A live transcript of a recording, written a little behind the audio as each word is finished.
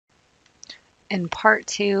In part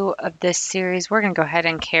 2 of this series, we're going to go ahead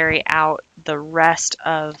and carry out the rest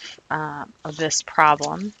of this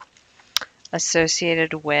problem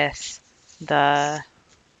associated with the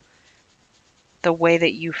way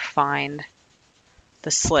that you find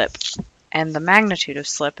the slip and the magnitude of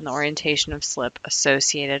slip and the orientation of slip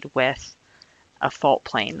associated with a fault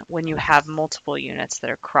plane when you have multiple units that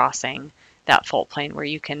are crossing that fault plane where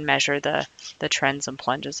you can measure the trends and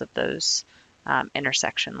plunges of those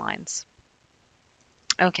intersection lines.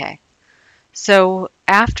 Okay, so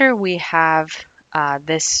after we have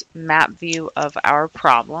this map view of our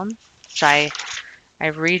problem, which I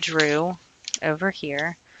redrew over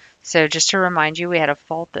here. So just to remind you, we had a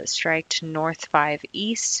fault that striked north 5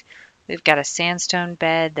 east. We've got a sandstone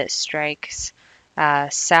bed that strikes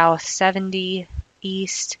south 70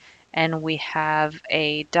 east, and we have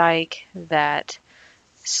a dike that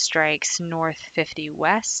strikes north 50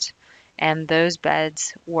 west. And those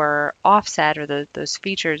beds were offset, or those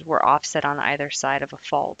features were offset on either side of a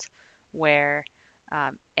fault, where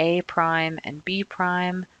A prime and B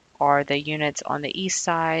prime are the units on the east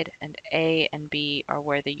side, and A and B are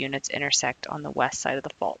where the units intersect on the west side of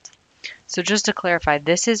the fault. So just to clarify,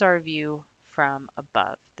 this is our view from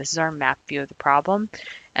above. This is our map view of the problem,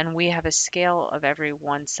 and we have a scale of every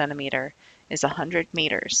 1 centimeter is 100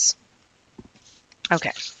 meters.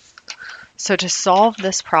 Okay. So to solve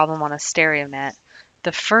this problem on a Stereonet,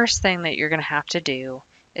 the first thing that you're going to have to do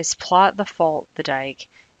is plot the fault, the dike,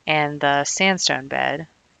 and the sandstone bed,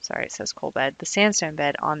 sorry it says coal bed, the sandstone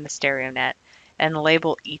bed on the Stereonet, and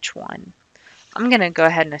label each one. I'm going to go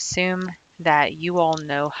ahead and assume that you all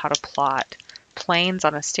know how to plot planes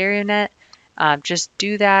on a Stereonet. Just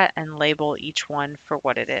do that and label each one for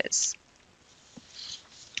what it is.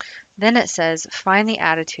 Then it says, find the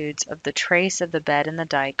attitudes of the trace of the bed and the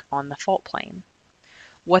dike on the fault plane.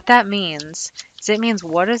 What that means is it means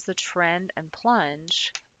what is the trend and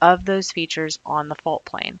plunge of those features on the fault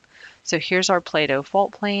plane. So here's our Plato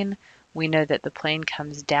fault plane. We know that the plane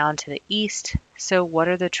comes down to the east. So what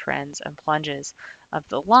are the trends and plunges of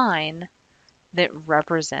the line that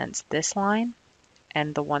represents this line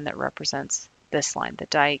and the one that represents this line, the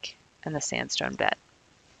dike and the sandstone bed?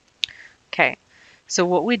 Okay. So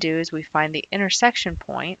what we do is we find the intersection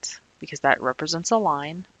point, because that represents a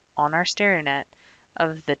line, on our Stereonet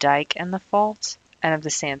of the dike and the fault, and of the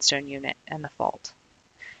sandstone unit and the fault.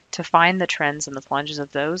 To find the trends and the plunges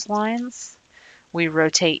of those lines, we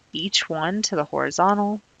rotate each one to the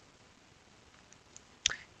horizontal,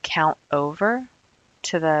 count over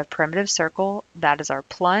to the primitive circle, that is our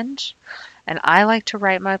plunge, and I like to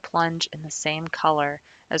write my plunge in the same color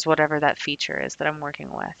as whatever that feature is that I'm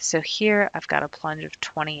working with. So here I've got a plunge of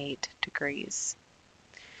 28 degrees.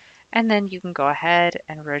 And then you can go ahead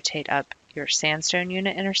and rotate up your sandstone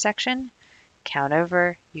unit intersection, count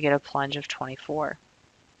over, you get a plunge of 24.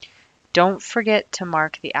 Don't forget to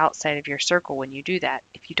mark the outside of your circle when you do that.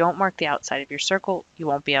 If you don't mark the outside of your circle, you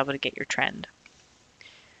won't be able to get your trend.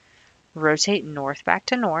 Rotate north back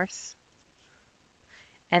to north,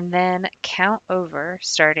 and then count over,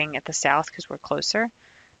 starting at the south because we're closer,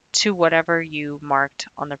 to whatever you marked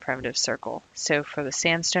on the primitive circle. So for the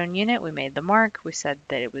sandstone unit, we made the mark. We said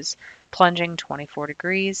that it was plunging 24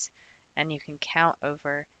 degrees, and you can count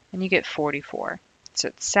over, and you get 44. So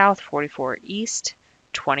it's south 44, east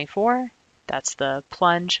 24. That's the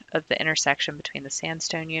plunge of the intersection between the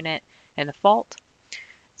sandstone unit and the fault.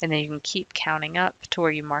 And then you can keep counting up to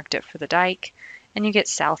where you marked it for the dike, and you get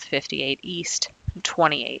south 58, east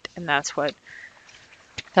 28, and that's what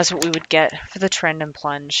we would get for the trend and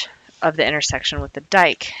plunge of the intersection with the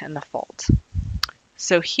dike and the fault.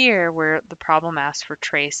 So here, where the problem asks for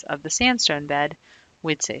trace of the sandstone bed,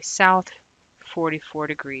 we'd say south 44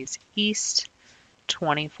 degrees east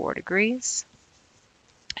 24 degrees,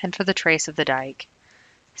 and for the trace of the dike,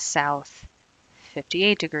 south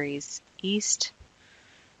 58 degrees east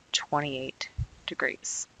 28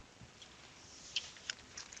 degrees.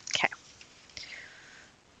 Okay.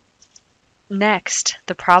 Next,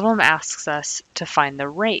 the problem asks us to find the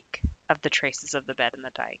rake of the traces of the bed and the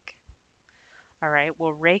dike. All right,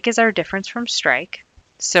 well, rake is our difference from strike.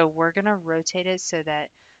 So we're going to rotate it so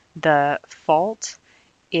that the fault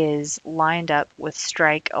is lined up with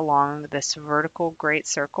strike along this vertical great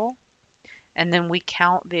circle. And then we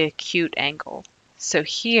count the acute angle. So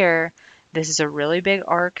here, this is a really big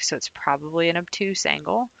arc, so it's probably an obtuse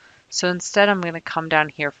angle. So instead, I'm going to come down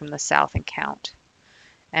here from the south and count.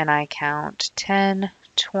 And I count 10,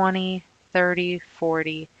 20, 30,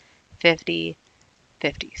 40, 50,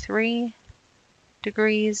 53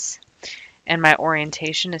 degrees. And my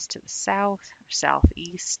orientation is to the south or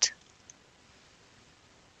southeast.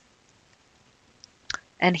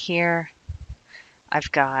 And here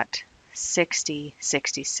I've got 60,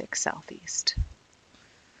 66 southeast.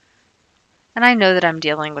 And I know that I'm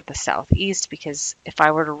dealing with the southeast because if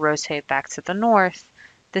I were to rotate back to the north,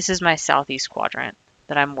 this is my southeast quadrant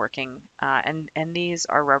that I'm working, and these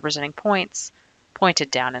are representing points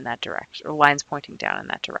pointed down in that direction, or lines pointing down in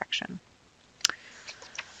that direction.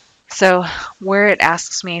 So where it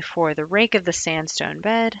asks me for the rake of the sandstone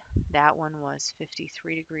bed, that one was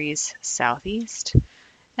 53 degrees southeast,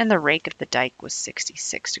 and the rake of the dike was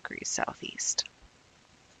 66 degrees southeast.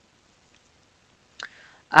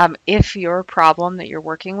 If your problem that you're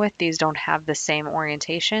working with, these don't have the same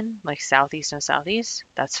orientation, like southeast and southeast,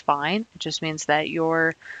 that's fine. It just means that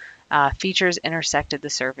your features intersected the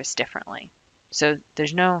surface differently. So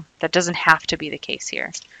that doesn't have to be the case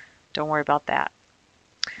here. Don't worry about that.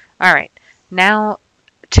 All right, now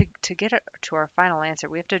to get to our final answer,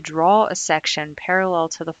 we have to draw a section parallel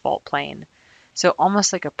to the fault plane. So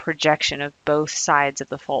almost like a projection of both sides of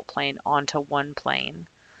the fault plane onto one plane,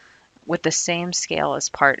 with the same scale as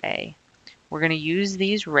part A. We're going to use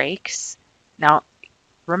these rakes. Now,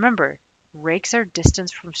 remember, rakes are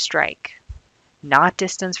distance from strike, not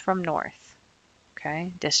distance from north.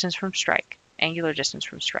 Okay, distance from strike, angular distance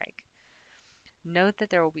from strike. Note that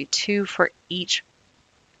there will be 2 for each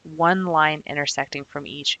one line intersecting from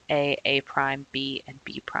each A, A prime, B, and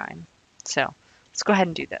B prime. So let's go ahead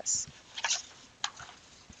and do this.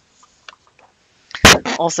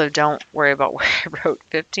 Also, don't worry about where I wrote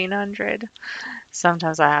 1500.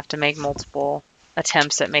 Sometimes I have to make multiple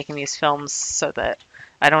attempts at making these films so that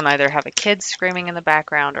I don't either have a kid screaming in the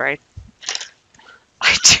background or I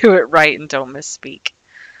do it right and don't misspeak.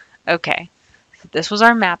 Okay, this was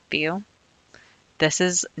our map view. This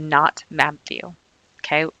is not map view.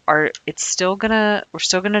 Okay, we're still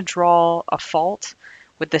gonna draw a fault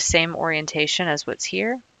with the same orientation as what's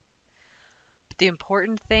here. But the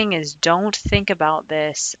important thing is, don't think about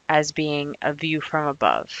this as being a view from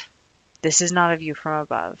above. This is not a view from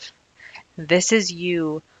above. This is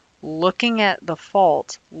you looking at the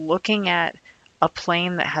fault, looking at a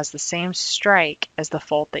plane that has the same strike as the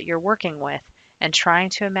fault that you're working with, and trying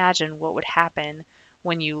to imagine what would happen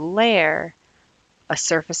when you layer a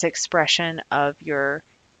surface expression of your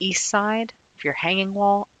east side, of your hanging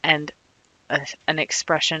wall, and an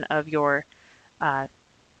expression of your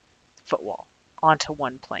footwall onto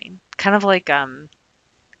one plane. Kind of like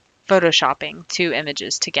photoshopping 2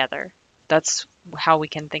 images together. That's how we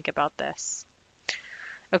can think about this.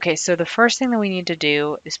 Okay, so the first thing that we need to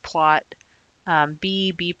do is plot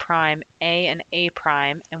B, B prime, A, and A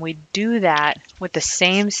prime, and we do that with the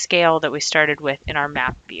same scale that we started with in our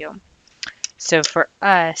map view. So for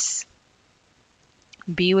us,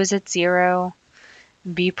 B was at 0,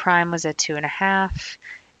 B prime was at 2.5,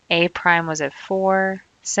 A prime was at 4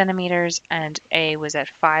 centimeters, and A was at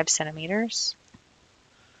 5 centimeters.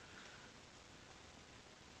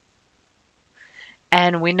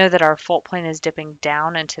 And we know that our fault plane is dipping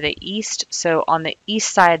down into the east, so on the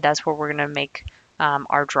east side, that's where we're going to make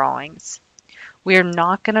our drawings. We are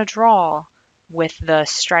not going to draw with the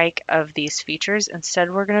strike of these features.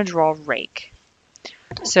 Instead, we're going to draw rake.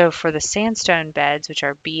 So for the sandstone beds, which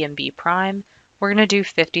are B and B prime, we're going to do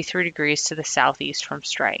 53 degrees to the southeast from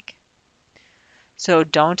strike. So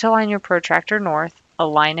don't align your protractor north,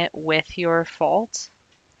 align it with your fault,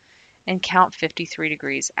 and count 53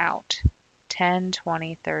 degrees out. 10,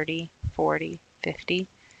 20, 30, 40, 50,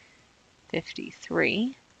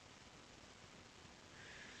 53.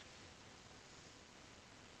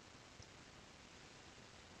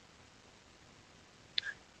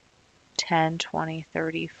 Ten, 20,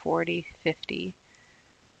 30, 40, 50,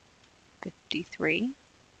 53.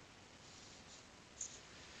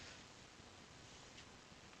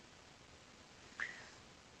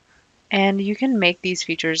 And you can make these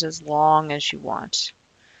features as long as you want.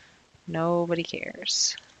 Nobody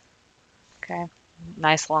cares. Okay,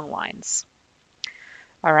 nice long lines.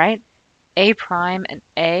 All right, A prime and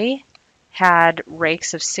A had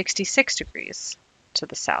rakes of 66 degrees to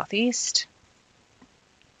the southeast.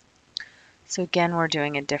 So again, we're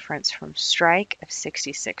doing a difference from strike of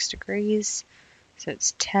 66 degrees. So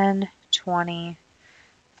it's 10, 20,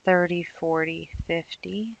 30, 40,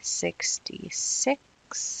 50,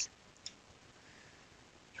 66.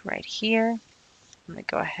 Right here. I'm going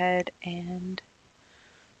to go ahead and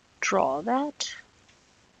draw that.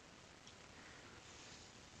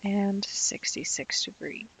 And 66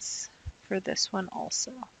 degrees for this one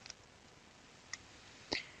also.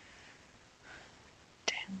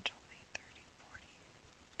 10, 20, 30, 40,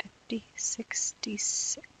 50,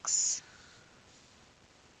 66.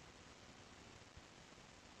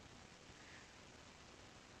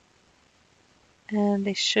 And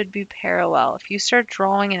they should be parallel. If you start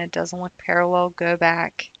drawing and it doesn't look parallel, go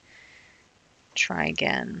back, try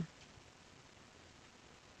again.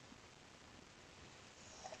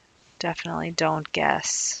 Definitely don't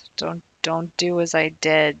guess. Don't do as I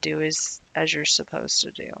did. Do as you're supposed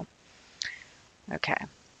to do. Okay.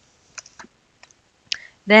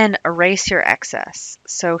 Then erase your excess.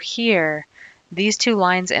 So here, these two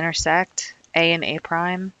lines intersect, A and A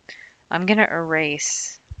prime. I'm going to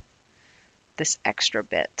erase this extra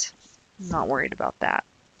bit. I'm not worried about that.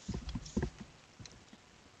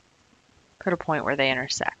 Put a point where they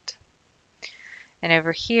intersect. And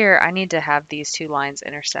over here, I need to have these two lines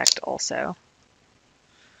intersect also.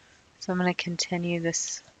 So I'm going to continue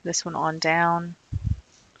this one on down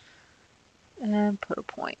and put a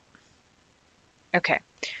point. Okay,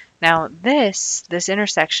 now this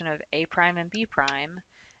intersection of A prime and B prime,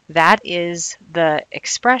 that is the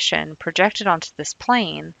expression projected onto this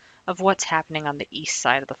plane of what's happening on the east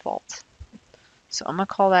side of the fault. So I'm going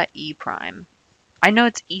to call that E prime. I know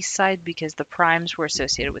it's east side because the primes were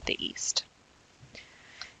associated with the east.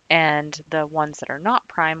 And the ones that are not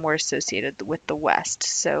prime were associated with the west.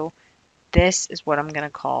 So this is what I'm going to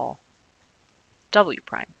call W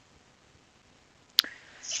prime.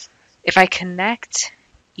 If I connect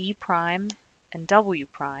E prime and W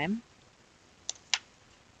prime,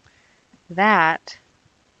 that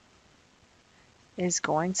is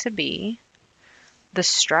going to be the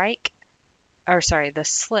slip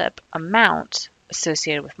amount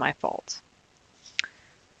associated with my fault.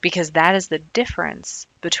 Because that is the difference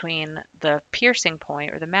between the piercing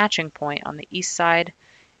point or the matching point on the east side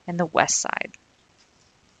and the west side.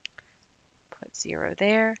 Put 0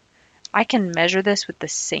 there. I can measure this with the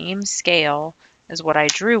same scale as what I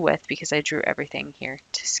drew with because I drew everything here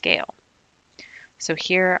to scale. So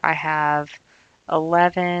here I have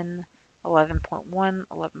 11, 11.1,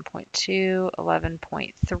 11.2,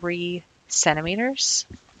 11.3 centimeters.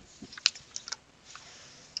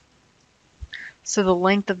 So the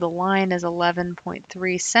length of the line is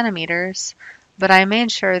 11.3 centimeters, but I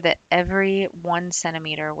made sure that every 1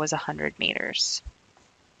 centimeter was 100 meters.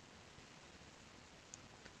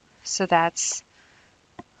 So that's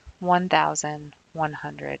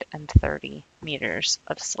 1,130 meters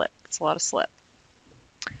of slip. It's a lot of slip.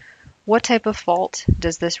 What type of fault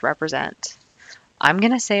does this represent? I'm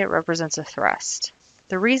going to say it represents a thrust.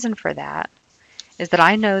 The reason for that is that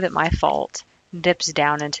I know that my fault dips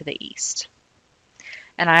down into the east.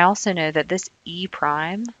 And I also know that this E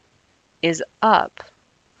prime is up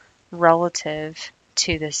relative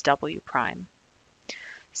to this W prime.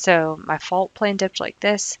 So my fault plane dipped like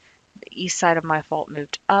this. The east side of my fault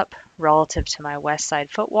moved up relative to my west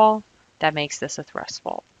side footwall. That makes this a thrust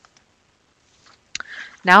fault.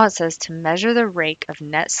 Now it says to measure the rake of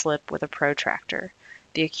net slip with a protractor,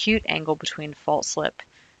 the acute angle between fault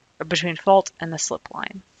and the slip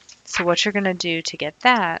line. So what you're going to do to get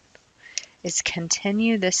that is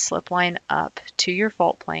continue this slip line up to your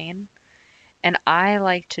fault plane, and I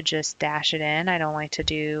like to just dash it in. I don't like to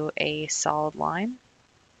do a solid line.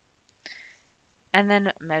 And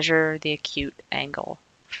then measure the acute angle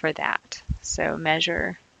for that. So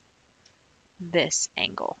measure this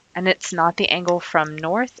angle. And it's not the angle from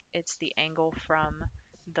north, it's the angle from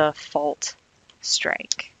the fault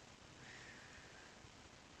strike.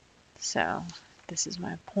 So this is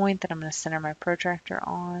my point that I'm going to center my protractor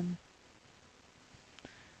on.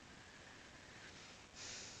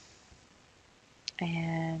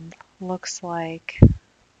 And looks like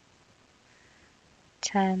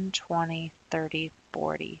 10, 20, 30,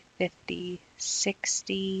 40, 50,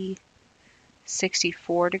 60,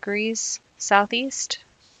 64 degrees southeast.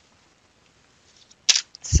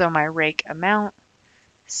 So my rake amount,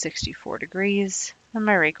 64 degrees, and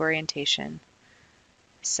my rake orientation,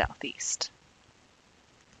 southeast.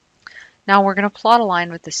 Now we're going to plot a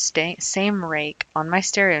line with the same rake on my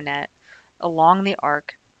Stereonet along the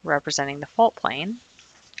arc representing the fault plane.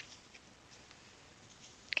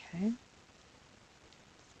 Okay.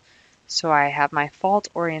 So I have my fault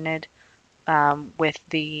oriented with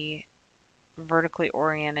the vertically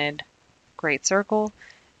oriented great circle,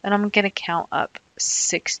 and I'm going to count up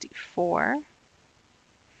 64.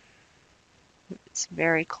 It's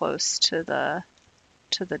very close to the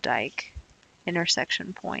dike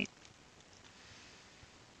intersection point.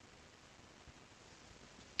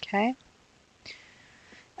 Okay.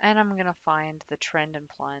 And I'm going to find the trend and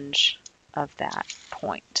plunge of that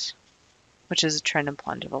point, which is a trend and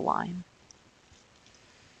plunge of a line.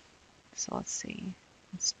 So let's see.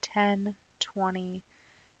 It's 10, 20,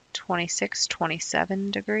 26, 27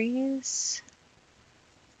 degrees.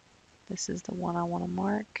 This is the one I want to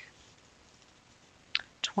mark.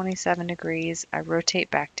 27 degrees. I rotate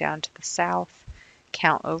back down to the south,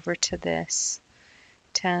 count over to this,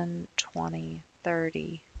 10, 20,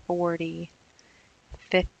 30, 40,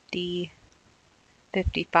 50,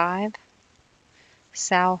 55,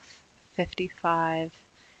 south, 55,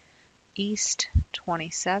 east,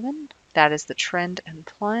 27. That is the trend and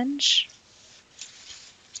plunge.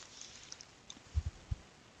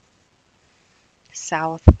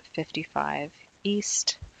 South, 55,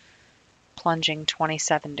 east, plunging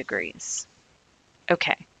 27 degrees.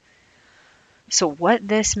 Okay, so what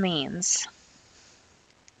this means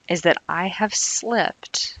is that I have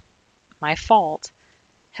slipped, my fault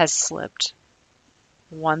has slipped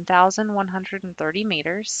 1,130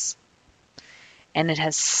 meters, and it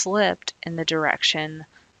has slipped in the direction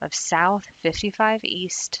of south 55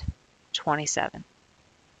 east 27.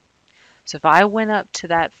 So if I went up to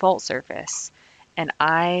that fault surface and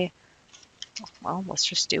well, let's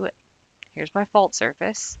just do it. Here's my fault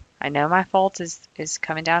surface. I know my fault is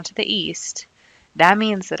coming down to the east. That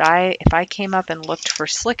means that if I came up and looked for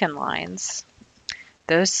slicken lines,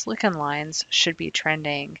 those slicken lines should be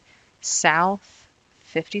trending south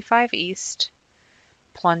 55 east,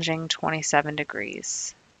 plunging 27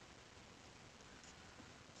 degrees.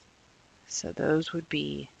 So those would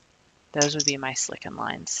be my slicken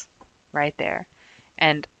lines right there.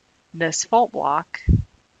 And this fault block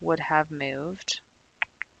would have moved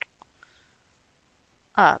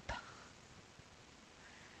up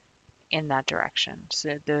in that direction.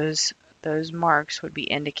 So those marks would be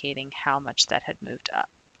indicating how much that had moved up.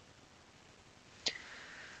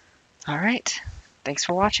 All right. Thanks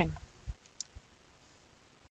for watching.